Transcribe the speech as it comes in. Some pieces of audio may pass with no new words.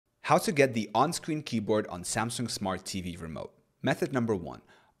How to get the on-screen keyboard on Samsung Smart TV remote. Method number 1.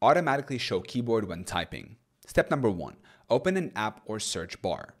 Automatically show keyboard when typing. Step number 1. Open an app or search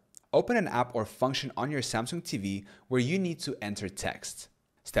bar. Open an app or function on your Samsung TV where you need to enter text.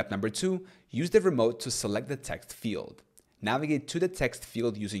 Step number 2. Use the remote to select the text field. Navigate to the text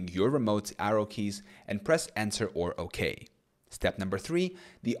field using your remote's arrow keys and press Enter or OK. Step number 3.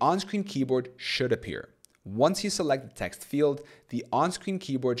 The on-screen keyboard should appear. Once you select the text field, the on-screen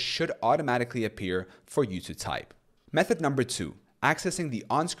keyboard should automatically appear for you to type. Method number 2. Accessing the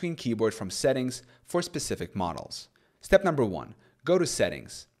on-screen keyboard from settings for specific models. Step number 1. Go to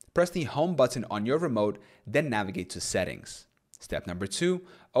Settings. Press the Home button on your remote, then navigate to Settings. Step number 2.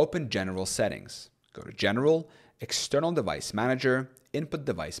 Open General Settings. Go to General, External Device Manager, Input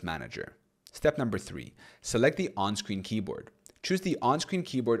Device Manager. Step number 3. Select the on-screen keyboard. Choose the on-screen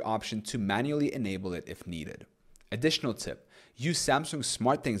keyboard option to manually enable it if needed. Additional tip, use Samsung's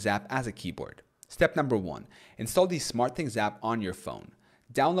SmartThings app as a keyboard. Step number 1, install the SmartThings app on your phone.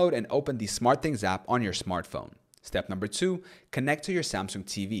 Download and open the SmartThings app on your smartphone. Step number 2, connect to your Samsung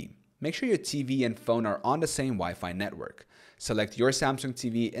TV. Make sure your TV and phone are on the same Wi-Fi network. Select your Samsung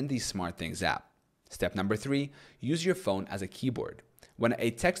TV in the SmartThings app. Step number 3, use your phone as a keyboard. When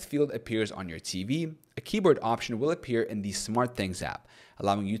a text field appears on your TV, a keyboard option will appear in the SmartThings app,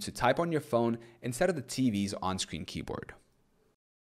 allowing you to type on your phone instead of the TV's on-screen keyboard.